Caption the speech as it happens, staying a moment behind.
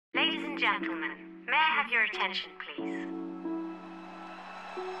gentlemen, may I have your attention, please?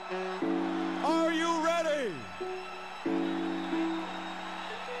 Are you ready?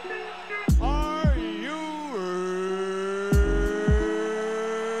 Are you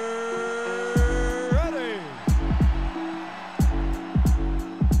ready?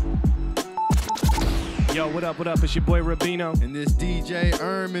 Yo, what up, what up? It's your boy Ribero. And this DJ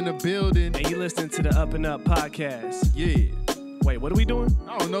Emme in the building. And you listening to the UpNUp Podcast. Yeah. Wait, what are we doing?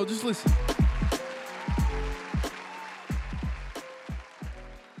 I don't know, just listen.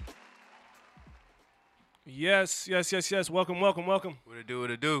 Yes. Welcome. What it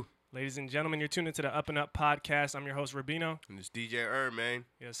do? Ladies and gentlemen, you're tuned into the UpNUp Podcast. I'm your host, Ribero. And it's DJ Emme, man.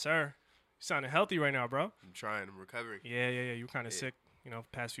 Yes, sir. You sounding healthy right now, bro. I'm trying, I'm recovering. Yeah. You were kind of sick,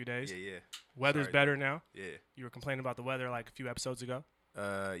 past few days. Yeah. Weather's Sorry. better now. Yeah. You were complaining about the weather like a few episodes ago.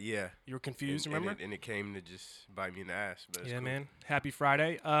 Yeah. You were confused, remember? And it came to just bite me in the ass. But it's Yeah, cool. man. Happy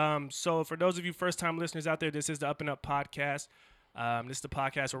Friday. So for those of you first-time listeners out there, this is the UpNUp Podcast. This is the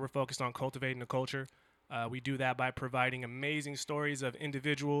podcast where we're focused on cultivating the culture. We do that by providing amazing stories of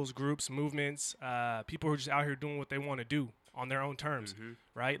individuals, groups, movements, people who are just out here doing what they want to do on their own terms,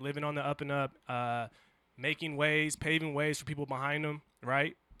 right? Living on the up and up, making ways, paving ways for people behind them,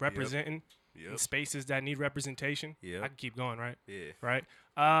 right? Representing in spaces that need representation. Yep. I can keep going, right? Yeah. Right.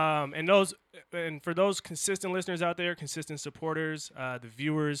 And for those consistent listeners out there, consistent supporters, the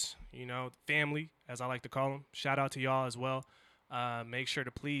viewers, family, as I like to call them, shout out to y'all as well. Make sure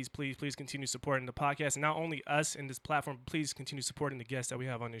to please continue supporting the podcast, and not only us in this platform, but please continue supporting the guests that we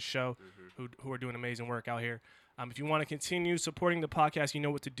have on this show who are doing amazing work out here. If you want to continue supporting the podcast, you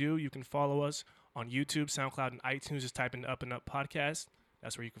know what to do. You can follow us on YouTube, SoundCloud, and iTunes. Just type in the UpNUp Podcast.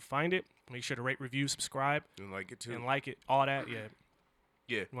 That's where you can find it. Make sure to rate, review, subscribe. And like it too. And like it. All that, yeah.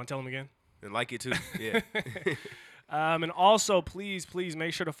 Yeah. You want to tell them again? And like it too. Yeah. And also, please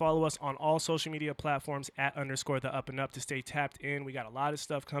make sure to follow us on all social media platforms @_the UpNUp to stay tapped in. We got a lot of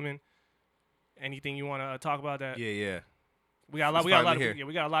stuff coming. Anything you want to talk about that? Yeah. We got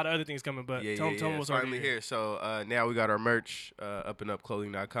a lot of other things coming, but tell them what's finally already here. So now we got our merch,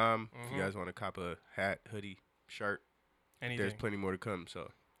 UpNUpClothing.com. If you guys want to cop a hat, hoodie, shirt, Anything. there's plenty more to come. So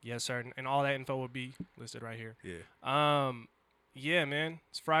Yes, sir. And all that info will be listed right here. yeah. Yeah, man.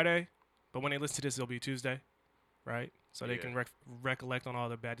 It's Friday, but when they listen to this, it'll be Tuesday, right? So they can recollect on all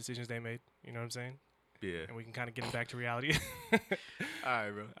the bad decisions they made. You know what I'm saying? Yeah. And we can kind of get them back to reality. All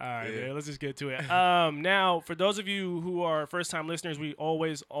right, bro. All right, Yeah. man. Let's just get to it. Now, for those of you who are first-time listeners, we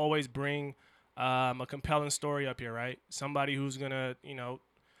always bring a compelling story up here, right? Somebody who's gonna,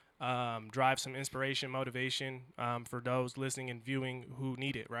 drive some inspiration, motivation for those listening and viewing who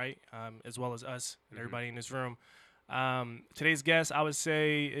need it, right? As well as us and everybody in this room. Today's guest, I would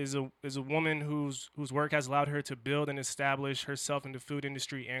say, is a woman whose work has allowed her to build and establish herself in the food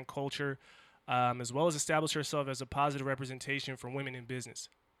industry and culture, as well as establish herself as a positive representation for women in business,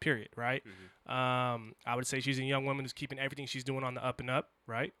 period, right? I would say she's a young woman who's keeping everything she's doing on the up and up,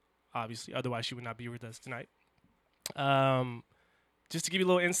 right? Obviously, otherwise she would not be with us tonight. Just to give you a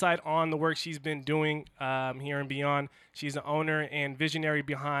little insight on the work she's been doing here and beyond, she's the owner and visionary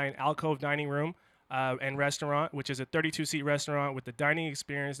behind Alcove Dining Room and Restaurant, which is a 32-seat restaurant with a dining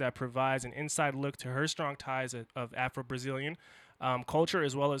experience that provides an inside look to her strong ties of Afro-Brazilian culture,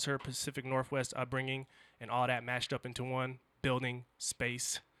 as well as her Pacific Northwest upbringing, and all that mashed up into one building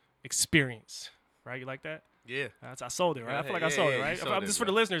space experience. Right? You like that? Yeah. I sold it, right? I feel like I sold it, right? Just for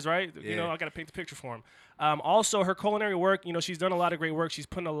the listeners, right? Yeah. I got to paint the picture for them. Also, her culinary work, she's done a lot of great work. She's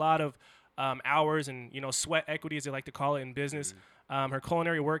put in a lot of hours and, sweat equity, as they like to call it in business. Her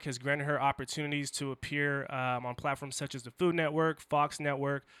culinary work has granted her opportunities to appear on platforms such as the Food Network, Fox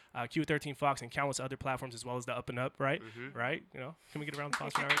Network, Q13 Fox, and countless other platforms, as well as the Up and Up, right? Right? Can we get around the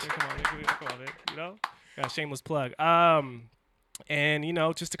Fox right there? Come on, man. Got a shameless plug. And,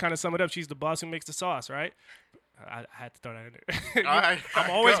 just to kind of sum it up, she's the boss who makes the sauce, right? I had to throw that in there. All right. I'm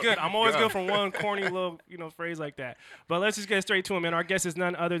always good. I'm always good from one corny little, phrase like that. But let's just get straight to it, man. Our guest is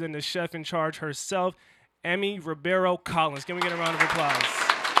none other than the chef in charge herself, Emme Ribero Collins. Can we get a round of applause?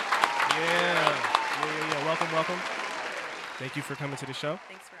 Yeah. Welcome. Thank you for coming to the show.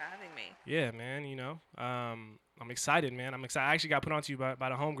 Thanks for having me. Yeah, man. I'm excited, man. I actually got put onto you by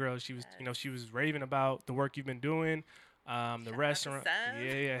the homegirl. She was, she was raving about the work you've been doing. The restaurant.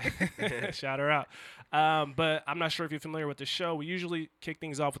 Yeah. Shout her out. But I'm not sure if you're familiar with the show. We usually kick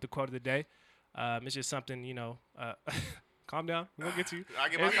things off with the quote of the day. It's just something, calm down. We'll get to you. I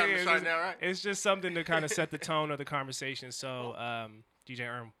get my time to shine now, right? It's just something to kind of set the tone of the conversation. So, DJ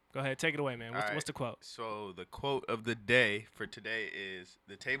Emme, go ahead. Take it away, man. What's the quote? So the quote of the day for today is,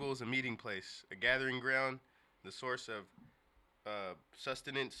 "The table is a meeting place, a gathering ground, the source of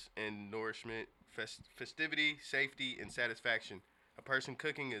sustenance and nourishment, festivity, safety, and satisfaction. A person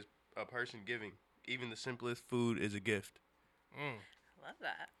cooking is a person giving. Even the simplest food is a gift. Love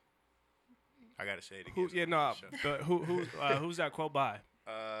that. I gotta say it again. Who's that quote by?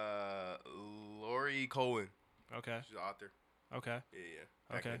 Lori Cohen. Okay. She's the author. Okay. Yeah.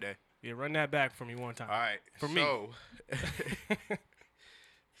 Back in the day. Yeah, run that back for me one time. All right. For me.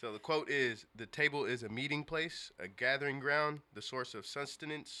 So the quote is, "The table is a meeting place, a gathering ground, the source of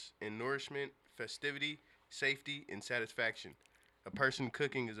sustenance and nourishment, festivity, safety, and satisfaction. A person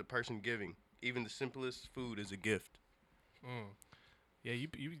cooking is a person giving. Even the simplest food is a gift." Yeah, you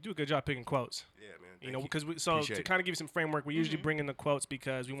do a good job picking quotes. Yeah, man. You know, because to kind of give you some framework, we usually bring in the quotes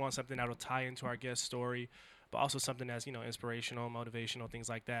because we want something that will tie into our guest story, but also something that's, you know, inspirational, motivational, things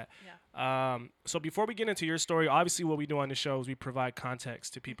like that. Yeah. So before we get into your story, obviously what we do on the show is we provide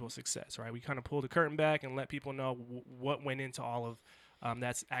context to people's success, right? We kind of pull the curtain back and let people know what went into all of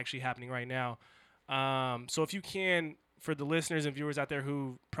that's actually happening right now. So if you can, for the listeners and viewers out there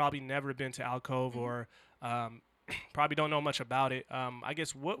who probably never been to Alcove or probably don't know much about it, I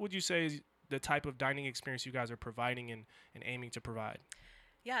guess what would you say is the type of dining experience you guys are providing and aiming to provide?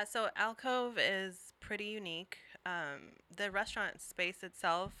 Yeah, so Alcove is pretty unique. The restaurant space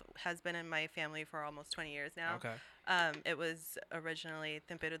itself has been in my family for almost 20 years now. Okay. It was originally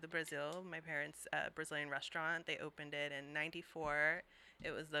Tempero do Brasil, my parents' Brazilian restaurant. They opened it in '94.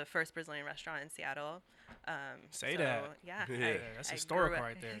 It was the first Brazilian restaurant in Seattle. Say that. Yeah. Yeah, that's I historical grew up-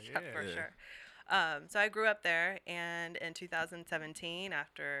 right there. yeah, for sure. So I grew up there, and in 2017,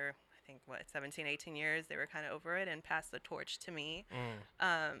 after I think 17, 18 years, they were kind of over it and passed the torch to me.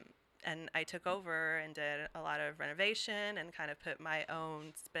 And I took over and did a lot of renovation and kind of put my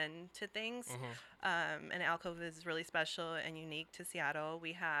own spin to things. And Alcove is really special and unique to Seattle.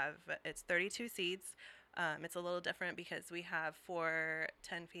 It's 32 seats. It's a little different because we have 4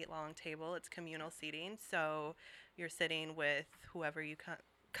 10-feet long table. It's communal seating, so you're sitting with whoever you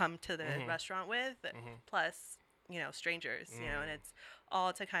come to the restaurant with, plus, you know, strangers, you know, and it's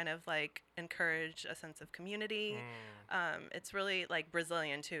all to kind of like encourage a sense of community. It's really like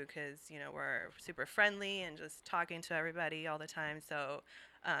Brazilian too, because, you know, we're super friendly and just talking to everybody all the time. So,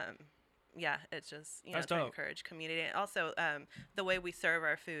 yeah, it's just, you know, That's to dope. encourage community. And also, the way we serve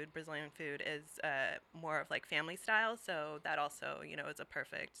our food, Brazilian food, is more of like family style. So that also, you know, is a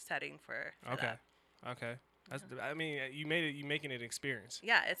perfect setting for that. Okay. I mean, you making it an experience.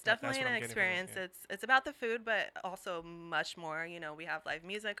 Yeah, it's That's definitely what an I'm getting from it, experience. It's about the food, but also much more. You know, we have live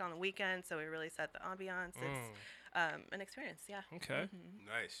music on the weekend, so we really set the ambiance. It's an experience, yeah. Okay.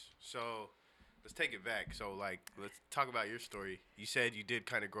 Nice. So let's take it back. So, like, let's talk about your story. You said you did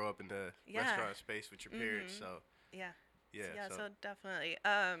kind of grow up in the restaurant space with your parents. So, Yeah. yeah. So definitely.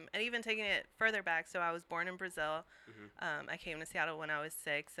 And even taking it further back, so I was born in Brazil. I came to Seattle when I was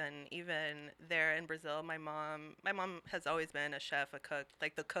 6, and even there in Brazil, my mom has always been a chef, a cook,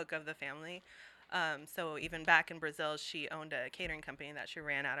 like the cook of the family. So even back in Brazil, she owned a catering company that she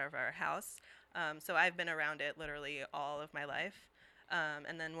ran out of our house. So I've been around it literally all of my life.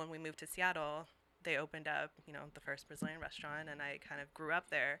 And then when we moved to Seattle, they opened up, you know, the first Brazilian restaurant, and I kind of grew up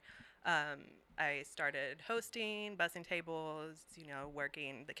there. I started hosting, bussing tables, you know,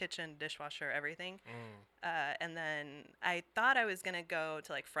 working the kitchen, dishwasher, everything. And then I thought I was going to go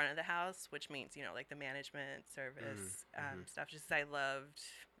to like front of the house, which means, you know, like the management service stuff, just 'cause I loved,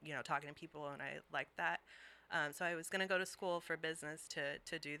 you know, talking to people and I liked that. So I was going to go to school for business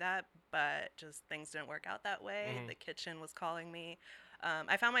to do that, but just things didn't work out that way. The kitchen was calling me.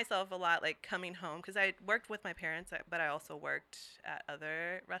 I found myself a lot like coming home because I worked with my parents, but I also worked at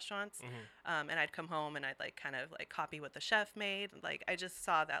other restaurants. And I'd come home and I'd like kind of like copy what the chef made. Like I just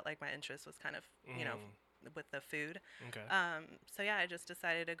saw that like my interest was kind of, you know, with the food. Okay. So yeah, I just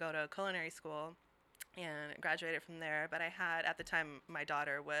decided to go to culinary school and graduated from there. But I had, at the time, my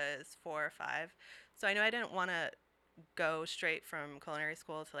daughter was 4 or 5. So I knew I didn't want to go straight from culinary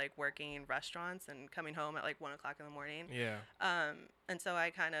school to like working in restaurants and coming home at like 1 o'clock in the morning. Yeah. And so I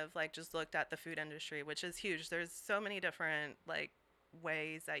kind of like just looked at the food industry, which is huge. There's so many different like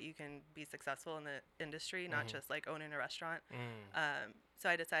ways that you can be successful in the industry, not just like owning a restaurant. So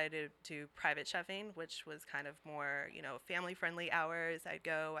I decided to do private chefing, which was kind of more, you know, family friendly hours. I'd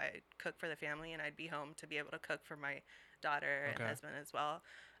cook for the family, and I'd be home to be able to cook for my daughter and husband as well.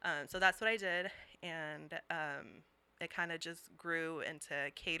 So that's what I did. And it kind of just grew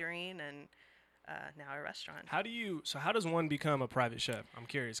into catering and now a restaurant. How does one become a private chef? I'm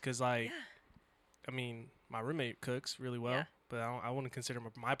curious because, like, I mean, my roommate cooks really well, but I wouldn't consider him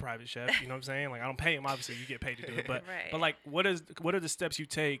my private chef. You know what I'm saying? Like I don't pay him. Obviously, you get paid to do it. But Right. but like, what are the steps you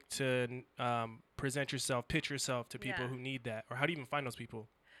take to present yourself, pitch yourself to people Yeah. who need that, or how do you even find those people?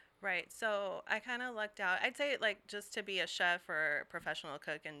 Right. So I kind of lucked out. I'd say, like, just to be a chef or professional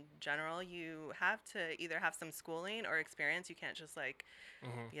cook in general, you have to either have some schooling or experience. You can't just, like,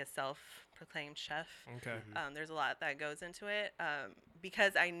 be a self-proclaimed chef. Okay. There's a lot that goes into it.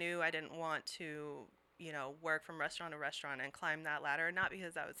 Because I knew I didn't want to, work from restaurant to restaurant and climb that ladder. Not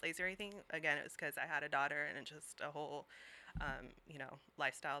because I was lazy or anything. Again, it was because I had a daughter and it's just a whole,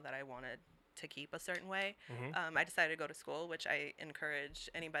 lifestyle that I wanted to keep a certain way. I decided to go to school, which I encourage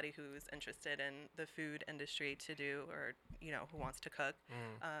anybody who's interested in the food industry to do, or who wants to cook.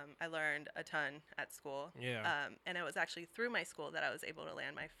 I learned a ton at school. Yeah. And it was actually through my school that I was able to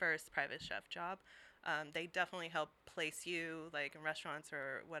land my first private chef job. They definitely help place you, like, in restaurants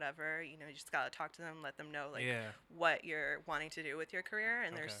or whatever. You just gotta talk to them, let them know, like, what you're wanting to do with your career,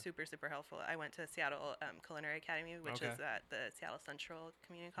 and they're super, super helpful. I went to Seattle Culinary Academy, which is at the Seattle Central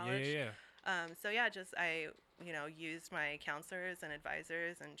Community College. Yeah. I used my counselors and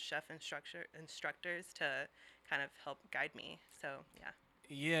advisors and chef instructors to kind of help guide me. So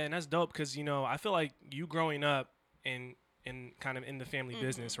Yeah, and that's dope because I feel like you growing up in kind of in the family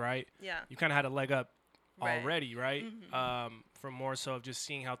business, right? Yeah. You kind of had a leg up Right. already, right? From more so of just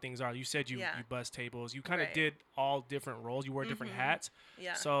seeing how things are. You said you bust tables. You kind of Right. did all different roles. You wore different hats.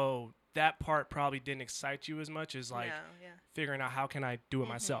 Yeah. So that part probably didn't excite you as much as like yeah. figuring out how can I do it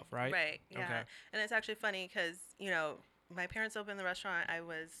myself, right? Right. Yeah. Okay. And it's actually funny because my parents opened the restaurant. I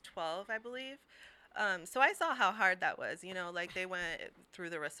was 12, I believe. So I saw how hard that was. Like they went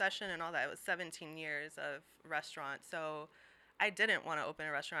through the recession and all that. It was 17 years of restaurant. So I didn't want to open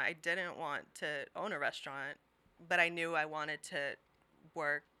a restaurant. I didn't want to own a restaurant, but I knew I wanted to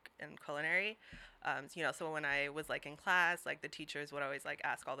work in culinary. So when I was like in class, like the teachers would always like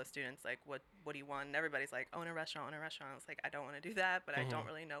ask all the students like, what do you want? And everybody's like, own a restaurant. I was like, I don't want to do that, but I don't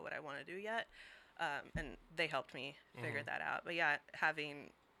really know what I want to do yet. And they helped me figure that out. But yeah, having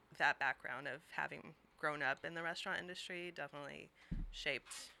that background of having grown up in the restaurant industry definitely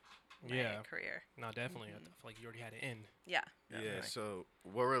shaped my career. No, definitely. I feel like you already had it in. Yeah. Yeah. So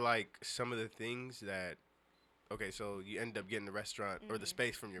what were like some of the things that? Okay, so you ended up getting the restaurant or the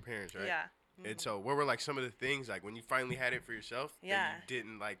space from your parents, right? Yeah. And so what were like some of the things like when you finally had it for yourself that Yeah. you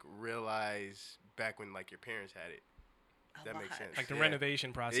didn't like realize back when like your parents had it? That makes sense. Like the Yeah.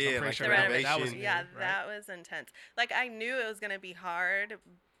 renovation process. Yeah, I'm pretty like sure the that was renovation. new, Yeah, right? that was intense. Like I knew it was gonna be hard,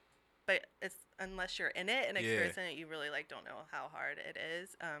 but it's unless you're in it and experiencing it, you really like don't know how hard it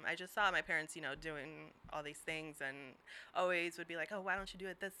is. I just saw my parents, doing all these things and always would be like, oh, why don't you do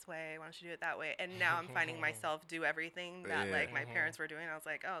it this way? Why don't you do it that way? And now I'm finding myself do everything that like my parents were doing. I was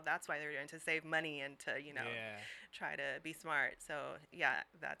like, oh, that's why they're doing, to save money and to try to be smart. So yeah,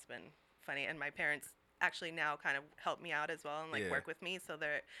 that's been funny. And my parents actually now kind of help me out as well and like work with me, so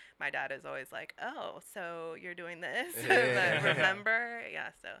that my dad is always like, oh, so you're doing this. But remember,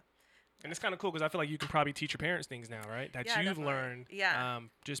 so. And it's kind of cool because I feel like you can probably teach your parents things now, right? That Yeah, you've definitely. learned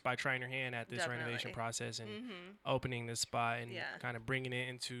just by trying your hand at this renovation Definitely. process and opening this spot and kind of bringing it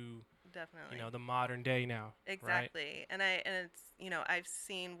into Definitely. the modern day now. Exactly. Right? And it's I've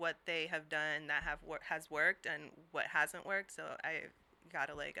seen what they have done that has worked and what hasn't worked, so I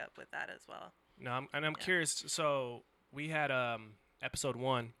got a leg up with that as well. No, I'm curious. So we had episode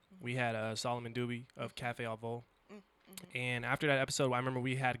 1. We had Solomon Doobie of Cafe Au Vol. And after that episode, I remember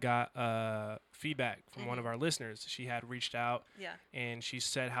we had got feedback from one of our listeners. She had reached out, and she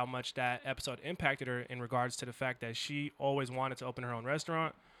said how much that episode impacted her in regards to the fact that she always wanted to open her own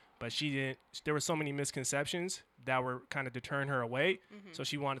restaurant, but she didn't. There were so many misconceptions that were kind of deterring her away, so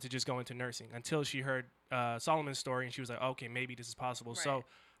she wanted to just go into nursing until she heard Solomon's story, and she was like, okay, maybe this is possible. Right. So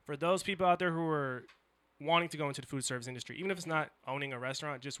for those people out there who are wanting to go into the food service industry, even if it's not owning a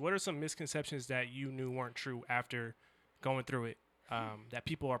restaurant, just what are some misconceptions that you knew weren't true after going through it, that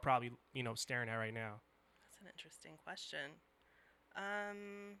people are probably, staring at right now? That's an interesting question. I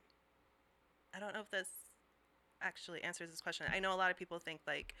don't know if this actually answers this question. I know a lot of people think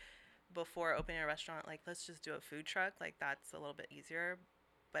like before opening a restaurant, like let's just do a food truck, like that's a little bit easier,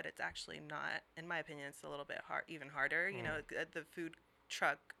 but it's actually not. In my opinion, it's a little bit even harder. The food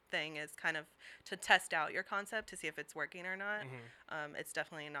truck thing is kind of to test out your concept to see if it's working or not. It's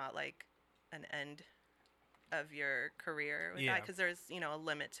definitely not like an end of your career with that, because there's a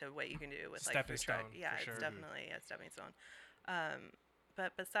limit to what you can do with like Stepping food truck. stone, Yeah, for it's sure. definitely a stepping stone.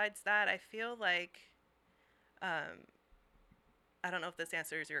 But besides that, I feel like I don't know if this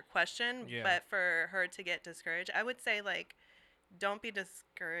answers your question, but for her to get discouraged, I would say like don't be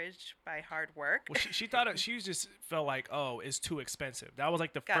discouraged by hard work. Well, she thought she just felt like, oh, it's too expensive. That was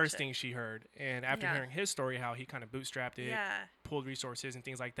like the first thing she heard. And after hearing his story, how he kind of bootstrapped it, pulled resources and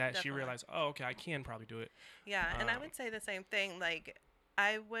things like that, she realized, oh, okay, I can probably do it. Yeah, and I would say the same thing. Like,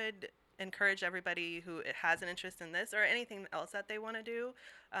 I would encourage everybody who has an interest in this or anything else that they want to do,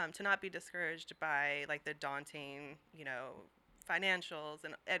 to not be discouraged by like the daunting, financials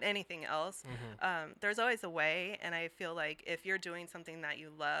and anything else. There's always a way, and I feel like if you're doing something that you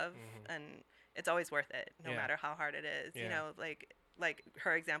love, and it's always worth it, no matter how hard it is. Like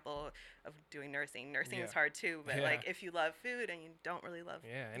her example of doing nursing is hard too, but like if you love food and you don't really love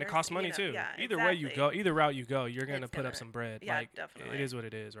and it costs money too. Either way you go, either route you go, you're gonna put up some bread. Like, definitely, it is what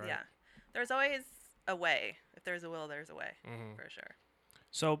it is, right? There's always a way. If there's a will, there's a way, for sure.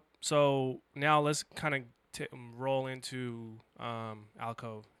 So now let's kind of roll into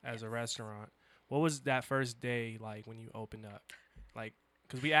Alcove as a restaurant. What was that first day like when you opened up? Like,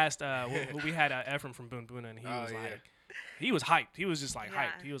 because we asked, we had Ephraim from Boon Boona, and he was like, he was hyped. He was just like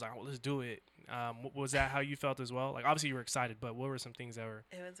hyped. He was like, well, let's do it. Was that how you felt as well? Like, obviously you were excited, but what were some things that were?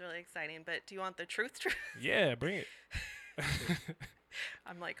 It was really exciting, but do you want the truth? Yeah, bring it.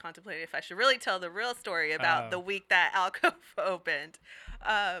 I'm like contemplating if I should really tell the real story about the week that Alcove opened.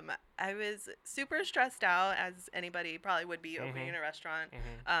 I was super stressed out, as anybody probably would be opening a restaurant,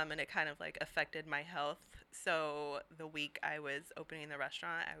 and it kind of like affected my health. So the week I was opening the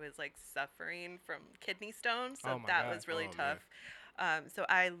restaurant, I was like suffering from kidney stones. So that was really tough. So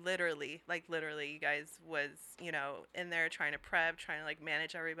I literally, you guys, was, in there trying to prep, trying to like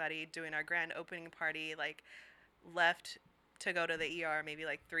manage everybody, doing our grand opening party, like left to go to the ER maybe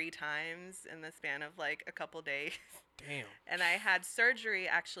like 3 times in the span of like a couple days. Damn. And I had surgery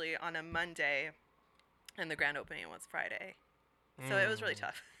actually on a Monday, and the grand opening was Friday. So it was really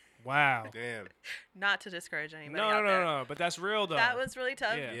tough. Wow. Damn. Not to discourage anybody out there. No. But that's real though. That was really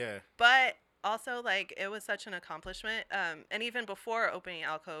tough. Yeah. But also, like, it was such an accomplishment. And even before opening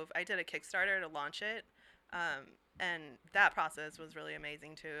Alcove, I did a Kickstarter to launch it. And that process was really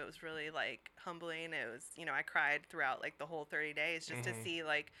amazing too. It was really like humbling. It was, I cried throughout like the whole 30 days just to see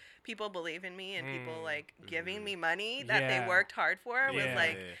like people believe in me and people like giving me money that they worked hard for. Was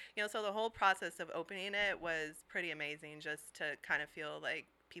like, so the whole process of opening it was pretty amazing, just to kind of feel like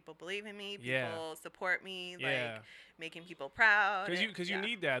people believe in me, people support me, like making people proud. Because you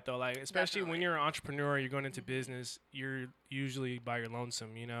need that though, like especially when you're an entrepreneur, you're going into business, you're usually by your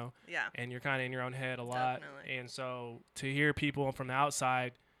lonesome, and you're kind of in your own head a lot. And so to hear people from the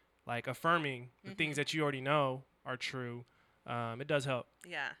outside like affirming the things that you already know are true, it does help.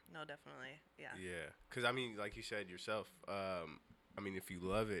 Definitely. Because I mean, like you said yourself, I mean, if you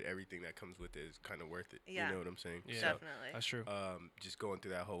love it, everything that comes with it is kind of worth it. You know what I'm saying? Yeah, so, definitely. That's true. Just going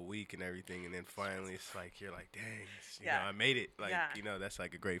through that whole week and everything, and then finally it's like, you're like, dang, you know, I made it. Like, that's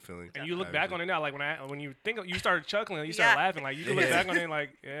like a great feeling. And you look back on it now, like when you think you started chuckling, you started laughing, like you can look back on it like,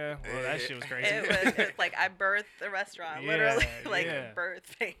 that shit was crazy. It's like I birthed the restaurant, literally, birthed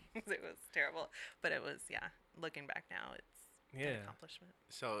things. It was terrible, but it was, looking back now, it's an accomplishment.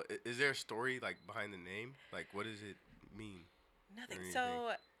 So is there a story like behind the name? Like, what does it mean? Nothing.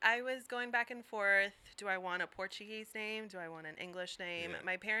 So I was going back and forth. Do I want a Portuguese name? Do I want an English name?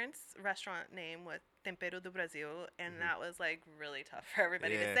 My parents' restaurant name was Tempero do Brasil, and that was like really tough for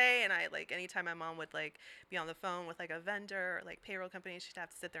everybody to say. And I like anytime my mom would like be on the phone with like a vendor or like payroll company, she'd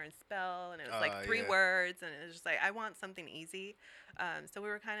have to sit there and spell, and it was like 3 words, and it was just like I want something easy. So we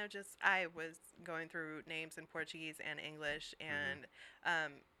were kind of I was going through names in Portuguese and English, and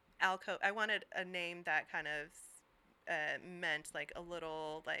Alcove. I wanted a name that kind of meant like a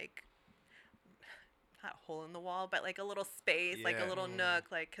little like not hole in the wall, but like a little space, like a little nook,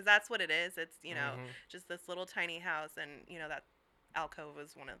 like because that's what it is. It's just this little tiny house, and that Alcove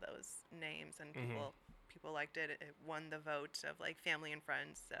was one of those names, and people liked it. It won the vote of like family and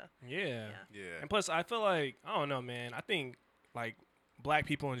friends. So yeah. And plus, I feel like I don't know, man. I think like Black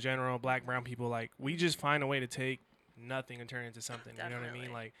people in general, Black brown people, like we just find a way to take nothing and turn it into something. Definitely. You know what I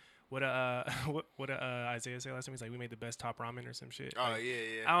mean? Like. What Isaiah say last time? He's like, we made the best top ramen or some shit. Oh, like,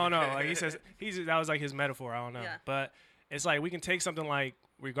 yeah. I don't know. Like he says, that was like his metaphor. I don't know. Yeah. But it's like we can take something like,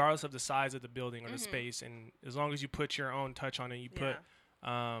 regardless of the size of the building or the space, and as long as you put your own touch on it, you put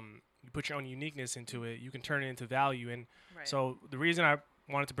your own uniqueness into it, you can turn it into value. And so the reason I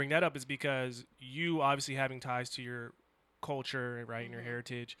wanted to bring that up is because you obviously having ties to your culture, right, and your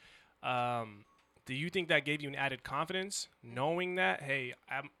heritage. Do you think that gave you an added confidence, knowing that, hey,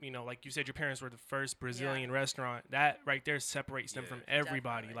 like you said, your parents were the first Brazilian restaurant, that right there separates them from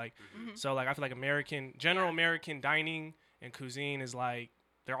everybody. Definitely. Like, so like I feel like American dining and cuisine is like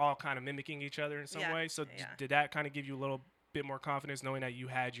they're all kind of mimicking each other in some way. So did that kind of give you a little bit more confidence knowing that you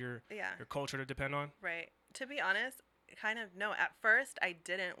had your culture to depend on? Right. To be honest, kind of no. At first, I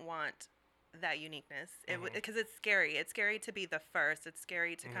didn't want that uniqueness because it's scary. It's scary to be the first. It's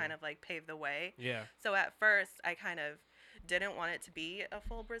scary to kind of like pave the way. Yeah. So at first, I kind of didn't want it to be a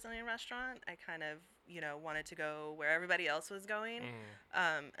full Brazilian restaurant. I kind of, wanted to go where everybody else was going.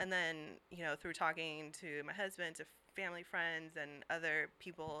 And then, through talking to my husband, to family friends and other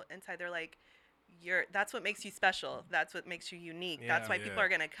people inside, they're like, that's what makes you special. That's what makes you unique. That's why people are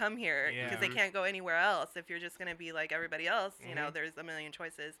going to come here because they can't go anywhere else. If you're just going to be like everybody else, there's a million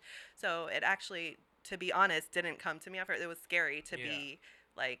choices. So it actually, to be honest, didn't come to me at first. It was scary to be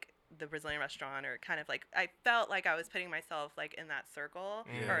like the Brazilian restaurant, or kind of like, I felt like I was putting myself like in that circle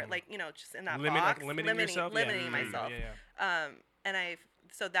or like, just in that box. Like limiting yourself? Limiting myself. And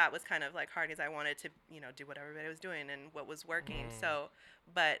so that was kind of like hard because I wanted to, do what everybody was doing and what was working. So,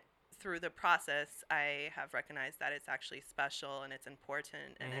 but through the process, I have recognized that it's actually special and it's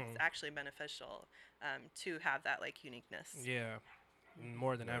important and it's actually beneficial to have that like uniqueness. Yeah,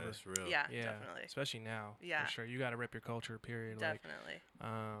 more than ever. That's real. Yeah, definitely. Especially now. Yeah. For sure. You got to rep your culture, period. Definitely.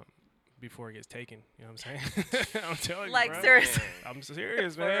 Like, before it gets taken. You know what I'm saying? I'm telling you, like, bro. seriously. I'm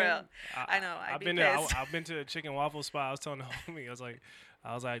serious, man. For real. I know. I've been to a chicken waffle spot. I was telling the homie, I was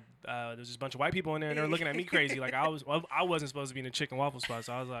like, there's just a bunch of white people in there, and they're looking at me crazy. Like I wasn't supposed to be in a chicken waffle spot,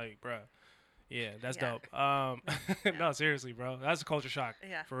 so I was like, bro, yeah, that's dope. No, seriously, bro, that's a culture shock.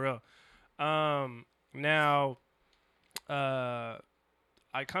 Yeah. For real. Now, I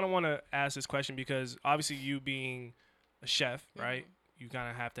kind of want to ask this question because obviously you being a chef, right? You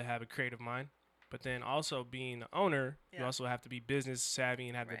kind of have to have a creative mind, but then also being the owner, you also have to be business savvy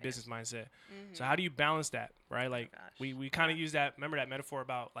and have the business mindset. So how do you balance that, right? Like we kind of use that, remember that metaphor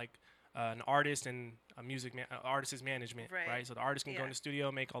about like an artist and a artist's management, right? So the artist can go in the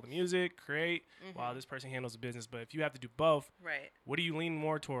studio, make all the music, create, while this person handles the business. But if you have to do both, what do you lean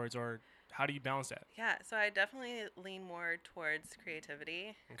more towards, or how do you balance that? Yeah, so I definitely lean more towards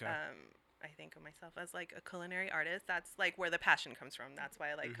creativity. Okay. I think of myself as like a culinary artist. That's like where the passion comes from. That's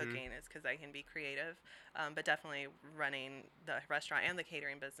why I like cooking, is because I can be creative. But definitely running the restaurant and the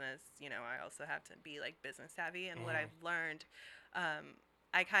catering business, I also have to be like business savvy. And what I've learned,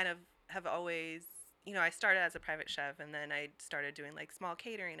 I kind of have always, I started as a private chef, and then I started doing like small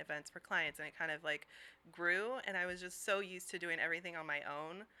catering events for clients, and it kind of like grew, and I was just so used to doing everything on my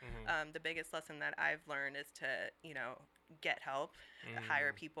own. The biggest lesson that I've learned is to, get help,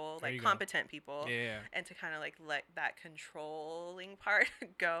 hire people, like competent people, and to kind of like let that controlling part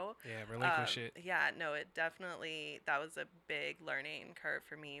go. Yeah, relinquish it. Yeah, no, it definitely, that was a big learning curve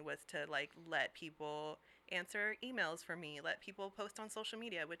for me, was to like let people answer emails for me, let people post on social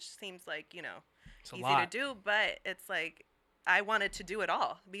media, which seems like, It's easy to do, but it's like, I wanted to do it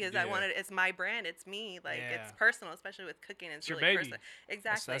all because it's my brand, it's me, like it's personal, especially with cooking. It's really your baby. personal.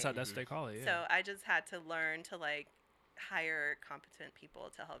 Exactly. That's what they call it. Yeah. So I just had to learn to like hire competent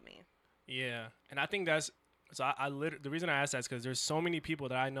people to help me. Yeah, and I think that's so. The reason I asked that is because there's so many people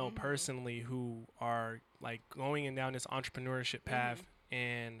that I know personally who are like going in down this entrepreneurship path,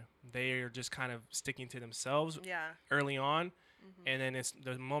 and they are just kind of sticking to themselves early on. And then it's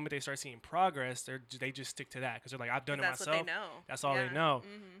the moment they start seeing progress, they just stick to that because they're like, I've done it myself. That's what they know. That's all they know.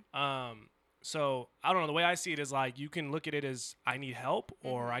 So I don't know. The way I see it is like you can look at it as I need help,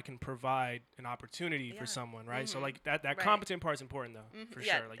 or I can provide an opportunity for someone, right? So like that competent part's important though, for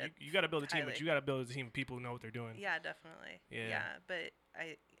sure. Like you got to build a team, but you got to build a team of people who know what they're doing. Yeah, definitely. Yeah, but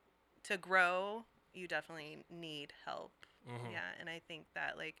to grow, you definitely need help. Yeah, and I think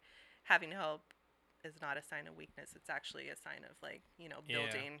that like having help is not a sign of weakness. It's actually a sign of like,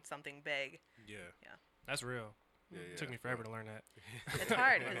 building something big. Yeah. That's real. Yeah, It took me forever to learn that. It's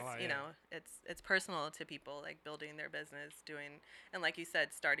hard because, it's personal to people, like building their business, and like you said,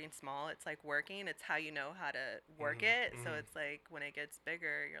 starting small. It's like working. It's how you know how to work it. So it's like when it gets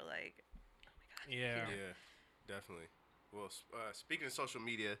bigger, you're like, oh my God. Yeah, definitely. Well, speaking of social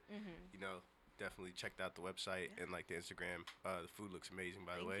media, definitely checked out the website and like the Instagram. The food looks amazing,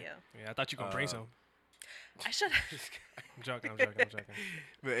 by the way. Thank you. Yeah, I thought you were going to bring some. I should have. I'm joking.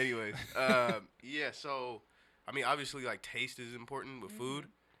 But anyways, so I mean, obviously, like taste is important with food,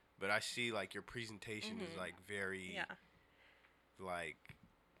 but I see like your presentation is like very, like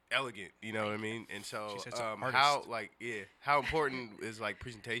elegant. You know what I mean? And so, how important is like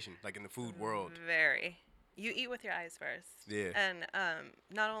presentation, like in the food world? Very. You eat with your eyes first. Yeah. And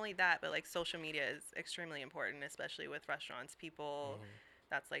not only that, but like social media is extremely important, especially with restaurants. People.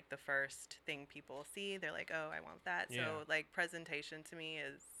 That's like the first thing people see. They're like, oh, I want that. Yeah. So like presentation to me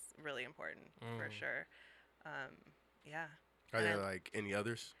is really important for sure. Are there like any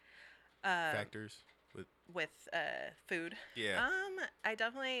others factors? with food. Yeah. I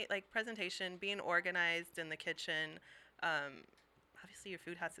definitely like presentation, being organized in the kitchen. Obviously, your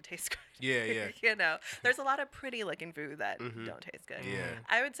food has to taste good. Yeah. You know, there's a lot of pretty looking food that don't taste good. Yeah.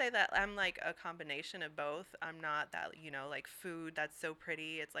 I would say that I'm like a combination of both. I'm not that, like food that's so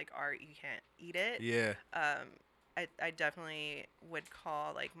pretty, it's like art, you can't eat it. Yeah. I definitely would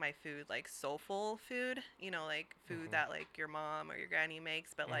call like my food like soulful food, like food that like your mom or your granny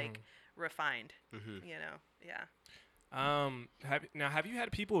makes, but like refined, yeah. Have you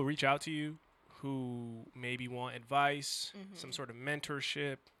had people reach out to you who maybe want advice, some sort of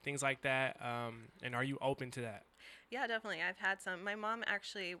mentorship, things like that? And are you open to that? Yeah, definitely. I've had some. My mom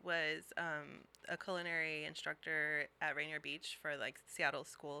actually was a culinary instructor at Rainier Beach for like Seattle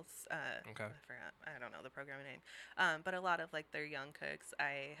schools. Okay. I don't know the program name. But a lot of like their young cooks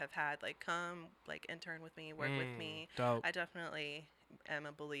I have had like come like intern with me, work with me. Dope. I definitely am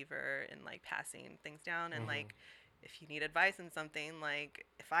a believer in like passing things down and like if you need advice in something, like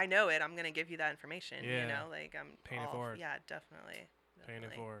if I know it, I'm gonna give you that information. Yeah. Like I'm Paying it forward. Yeah, definitely. Paying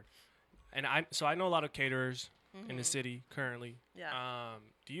it forward. And I know a lot of caterers in the city currently. Yeah.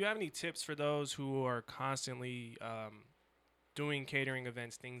 Do you have any tips for those who are constantly doing catering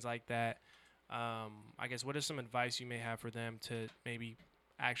events, things like that? I guess what is some advice you may have for them to maybe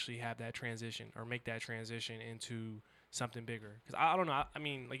actually have that transition or make that transition into something bigger? Because I don't know. I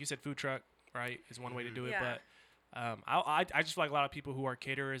mean, like you said, food truck, right, is one way to do it. Yeah. But I just feel like a lot of people who are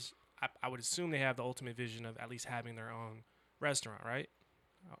caterers, I would assume they have the ultimate vision of at least having their own restaurant, right?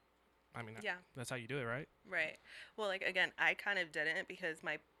 I mean, Yeah. that's how you do it, right? Right. Well, like again, I kind of didn't because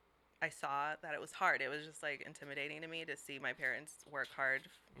I saw that it was hard. It was just like intimidating to me to see my parents work hard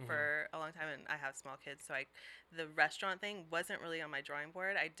for a long time, and I have small kids, so the restaurant thing wasn't really on my drawing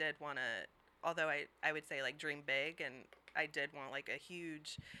board. I did want to, although I would say like dream big, and I did want like a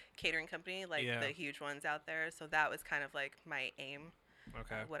huge catering company, like the huge ones out there. So that was kind of like my aim.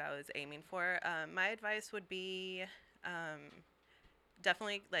 Okay. What I was aiming for. My advice would be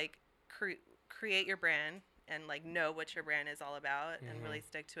definitely like create your brand and like know what your brand is all about and really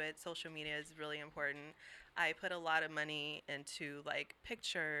stick to it. Social media is really important. I put a lot of money into like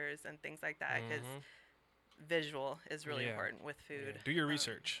pictures and things like that because visual is really important with food. Yeah. Do your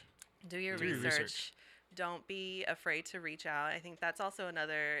research. Do your research. Don't be afraid to reach out. I think that's also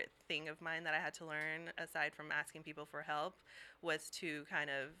another thing of mine that I had to learn aside from asking people for help was to kind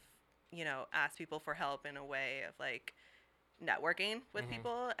of, ask people for help in a way of like networking with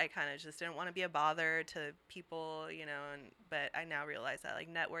people. I kind of just didn't want to be a bother to people, but I now realize that like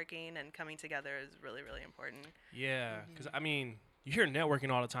networking and coming together is really, really important. Yeah. Because I mean, you hear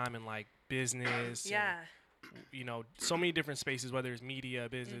networking all the time in like business. Yeah. And, so many different spaces, whether it's media,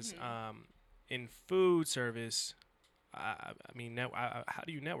 business, in food service. I mean, how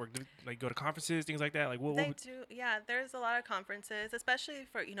do you network? Like go to conferences, things like that? Like what? They do, yeah. There's a lot of conferences, especially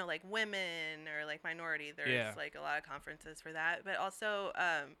for like women or like minority. There's like a lot of conferences for that, but also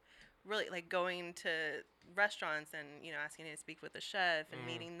really like going to restaurants and asking to speak with the chef and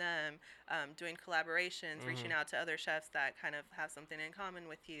meeting them, doing collaborations, reaching out to other chefs that kind of have something in common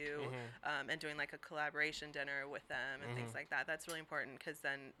with you, and doing like a collaboration dinner with them and things like that. That's really important because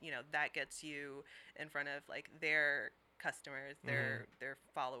then that gets you in front of like their customers, their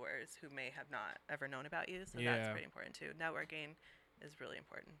followers who may have not ever known about you. So that's pretty important too. Networking is really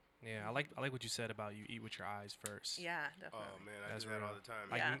important. Yeah, I like what you said about you eat with your eyes first. Yeah, definitely. Oh man, I do that all the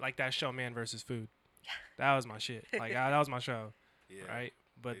time. Like that show, Man versus Food. Yeah. That was my shit. Like that was my show. Yeah. Right.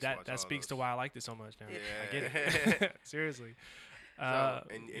 But that speaks to why I liked it so much now. Yeah. I get it. Seriously.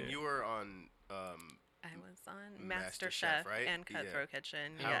 And you were on. I was on MasterChef right? and Cutthroat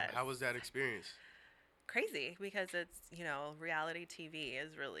Kitchen. How was that experience? Crazy because it's reality TV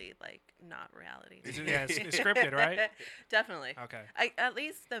is really like not reality TV. Yeah, it's scripted, right? Definitely. Okay. At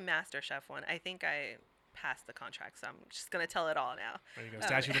least the MasterChef one, I think I passed the contract, so I'm just gonna tell it all now. There you go.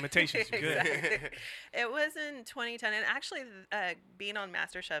 Statute of limitations. You're good. Exactly. It was in 2010, and actually, being on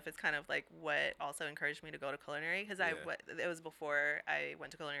MasterChef is kind of like what also encouraged me to go to culinary because it was before I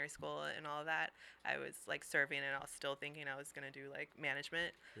went to culinary school and all of that. I was like serving, and I was still thinking I was gonna do like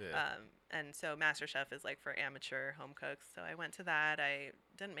management. Yeah. And so MasterChef is like for amateur home cooks. So I went to that. I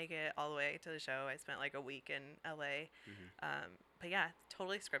didn't make it all the way to the show. I spent like a week in LA. But yeah,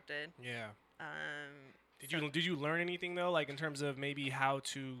 totally scripted. Yeah. Did you learn anything though, like in terms of maybe how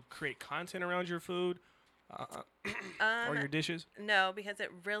to create content around your food, or your dishes? No, because it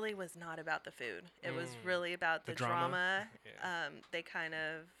really was not about the food. It was really about the drama. Yeah. They kind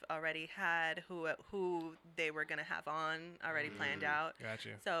of already had who they were gonna have on already planned out. Gotcha.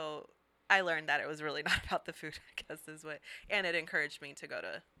 So I learned that it was really not about the food. I guess and it encouraged me to go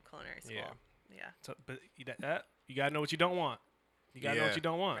to culinary school. Yeah. So, but you gotta know what you don't want. You gotta know what you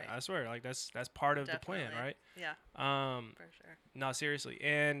don't want. Right. I swear, like that's part of Definitely. the plan, right? Yeah. For sure. No, seriously.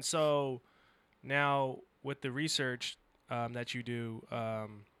 And so now with the research that you do,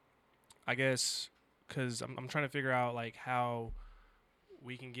 I guess because I'm trying to figure out like how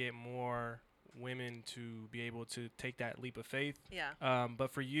we can get more women to be able to take that leap of faith. Yeah.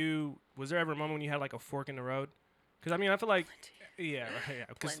 But for you, was there ever a moment when you had like a fork in the road? Because I mean, I feel like, yeah, right, yeah,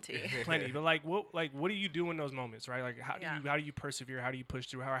 'cause- plenty. But like, what do you do in those moments, right? Like, how do you persevere? How do you push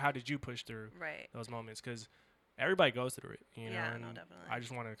through? How did you push through Right. those moments? Because everybody goes through it, you know. Yeah, And no, definitely. I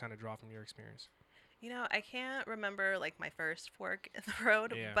just want to kind of draw from your experience. You know, I can't remember like my first fork in the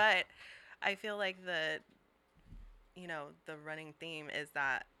road, Yeah. but I feel like the running theme is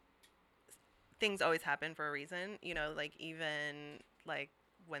that things always happen for a reason. You know, like even like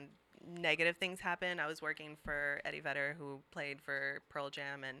when negative things happen. I was working for Eddie Vedder, who played for Pearl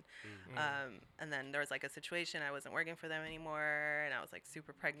Jam, and then there was like a situation. I wasn't working for them anymore, and I was like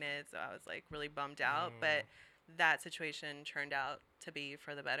super pregnant, so I was like really bummed out. But that situation turned out to be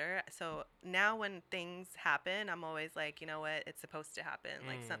for the better. So now when things happen, I'm always like, you know what, it's supposed to happen.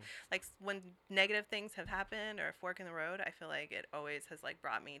 Like when negative things have happened or a fork in the road, I feel like it always has like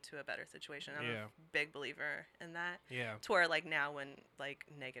brought me to a better situation. I'm a big believer in that. Yeah. To where like now when like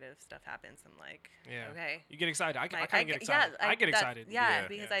negative stuff happens, I'm like, okay. You get excited. I kind of get Yeah, excited. I get excited. Yeah,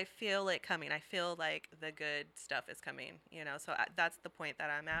 because I feel it coming. I feel like the good stuff is coming, you know. So that's the point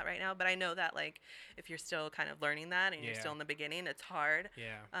that I'm at right now. But I know that like if you're still kind of learning that and you're still in the beginning, it's hard.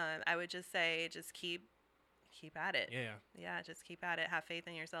 Yeah. I would just say just keep at it. Yeah. Yeah, just keep at it. Have faith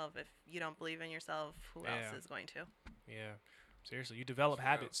in yourself. If you don't believe in yourself, who else is going to? Yeah. Seriously, you develop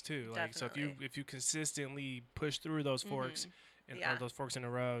habits too. Like Definitely. so if you consistently push through those forks or those forks in the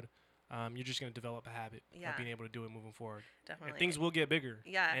road, you're just going to develop a habit of being able to do it moving forward. Definitely. And things will get bigger.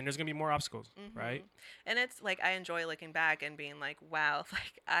 Yeah. And there's going to be more obstacles, right? And it's like I enjoy looking back and being like, wow,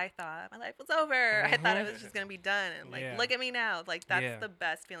 like I thought my life was over. I thought it was just going to be done. And like, look at me now. Like that's the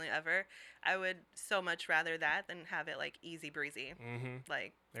best feeling ever. I would so much rather that than have it like easy breezy.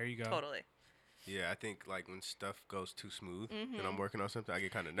 Like there you go. Totally. Yeah, I think like when stuff goes too smooth and I'm working on something, I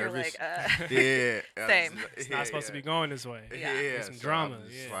get kind of You're nervous. like, Yeah. Same. It's not supposed to be going this way. Yeah. There's some so drama. I'm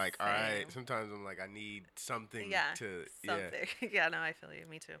just Yeah. like, all right. Same. Sometimes I'm like, I need something to. Something. Yeah, no, I feel you.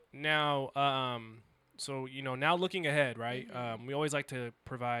 Me too. Now, so now looking ahead, right? We always like to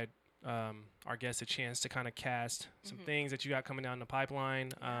provide our guests a chance to kind of cast some things that you got coming down the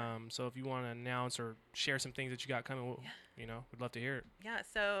pipeline. So if you want to announce or share some things that you got coming, we'd love to hear it. Yeah,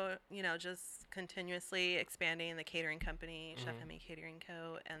 so just continuously expanding the catering company, Chef Emme Catering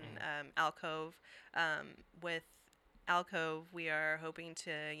Co. and Alcove. With Alcove, we are hoping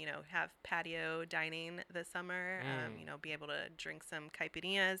to have patio dining this summer. Be able to drink some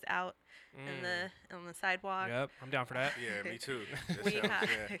caipirinhas out on the sidewalk. Yep, I'm down for that. Yeah, me too. We have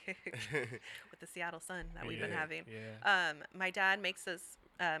with the Seattle sun that we've been having. Yeah. My dad makes this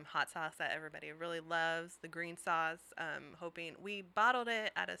hot sauce that everybody really loves, the green sauce. Hoping we bottled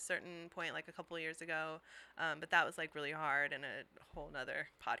it at a certain point, like a couple of years ago, but that was like really hard and a whole nother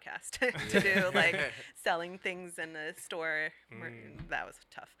podcast to do, like selling things in the store. That was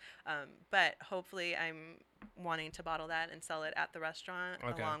tough. But hopefully, I'm wanting to bottle that and sell it at the restaurant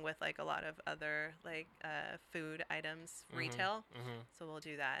along with like a lot of other like food items retail. So we'll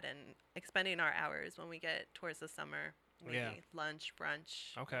do that and expending our hours when we get towards the summer. Maybe lunch,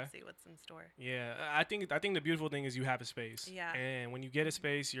 brunch. Okay. See what's in store. Yeah, I think the beautiful thing is you have a space. Yeah. And when you get a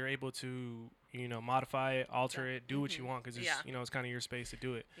space, you're able to modify it, alter it, do what you want because it's kind of your space to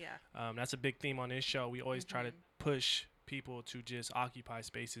do it. Yeah. That's a big theme on this show. We always try to push people to just occupy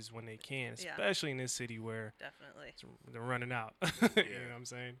spaces when they can, especially in this city where they're running out. You know what I'm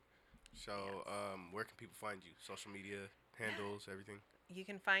saying? So, where can people find you? Social media handles, everything. You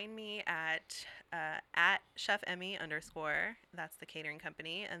can find me at Chef Emme _. That's the catering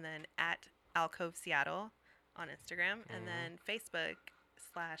company, and then at Alcove Seattle on Instagram, and then Facebook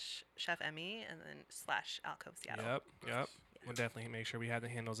 /Chef Emme, and then /Alcove Seattle. Yep. Yeah. We'll definitely make sure we have the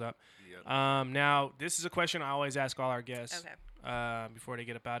handles up. Yep. Now, this is a question I always ask all our guests Okay. before they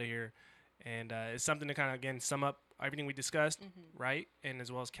get up out of here, and it's something to kind of again sum up everything we discussed, right? And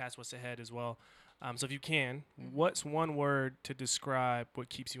as well as cast what's ahead as well. So if you can, what's one word to describe what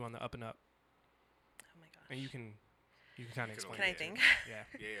keeps you on the up and up? Oh my gosh. And you can kind of explain. Can I it. think? Yeah,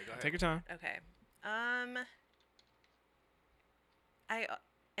 go ahead. Take your time. Okay.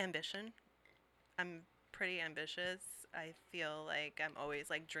 Ambition. I'm pretty ambitious. I feel like I'm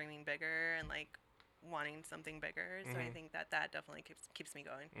always like dreaming bigger and like wanting something bigger. So I think that definitely keeps me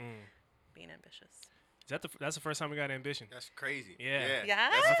going. Being ambitious. That's the first time we got ambition. That's crazy. Yeah. Yeah?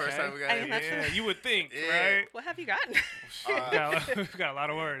 That's the first time we got I mean, that's ambition. Yeah, you would think, Yeah. right? What have you gotten? We got a lot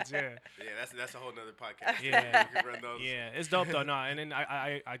of words, yeah. Yeah, that's a whole nother podcast. Yeah. We can run those. Yeah, it's dope though. No, and then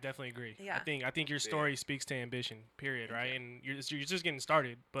I definitely agree. Yeah. I think your story speaks to ambition. Period. Right, and you're just getting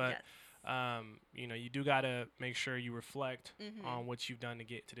started, but Yes. you know, you do gotta make sure you reflect on what you've done to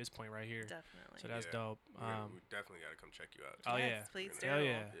get to this point right here. Definitely. So that's dope. We definitely got to come check you out. Oh Yes, yeah, please do. hell yeah.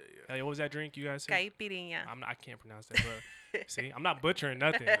 Yeah. Hell yeah. What was that drink you guys said? Caipirinha. I can't pronounce that, but see, I'm not butchering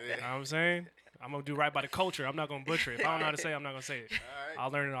nothing. You know what I'm saying? I'm gonna do right by the culture. I'm not gonna butcher it. If I don't know how to say it, I'm not gonna say it. All right.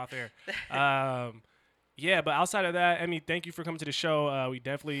 I'll learn it off there. Yeah, but outside of that, Emme, thank you for coming to the show. We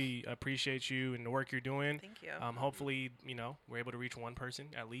definitely appreciate you and the work you're doing. Thank you. Hopefully, you know, we're able to reach one person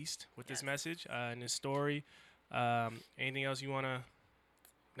at least with this Yes. message and this story. Anything else you wanna?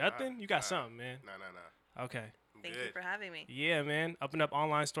 Nothing? You got something, man. No. Okay. Thank you for having me. Yeah, man. UpNUp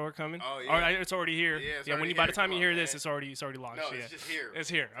online store coming. Oh, Or, yeah. it's already here. Yeah, it's when already you by the here. time Come you hear on, this, man. it's already launched. No, yeah. it's just here. It's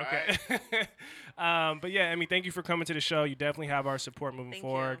here. All Okay. But yeah, Emme, thank you for coming to the show. You definitely have our support moving Thank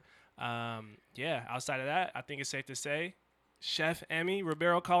forward. Yeah, outside of that, I think it's safe to say Chef Emme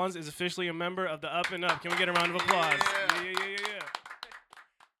Ribero Collins is officially a member of the UpNUp. Can we get a round of applause? Yeah.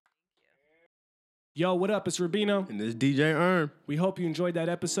 Yo, what up? It's Rubino. And this DJ Erm. We hope you enjoyed that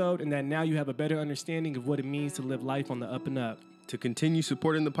episode and that now you have a better understanding of what it means to live life on the UpNUp. To continue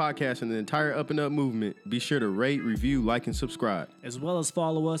supporting the podcast and the entire UpNUp movement, be sure to rate, review, like, and subscribe. As well as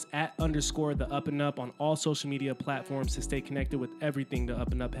follow us at _ the UpNUp on all social media platforms to stay connected with everything the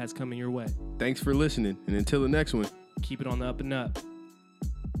UpNUp has coming your way. Thanks for listening, and until the next one. Keep it on the UpNUp.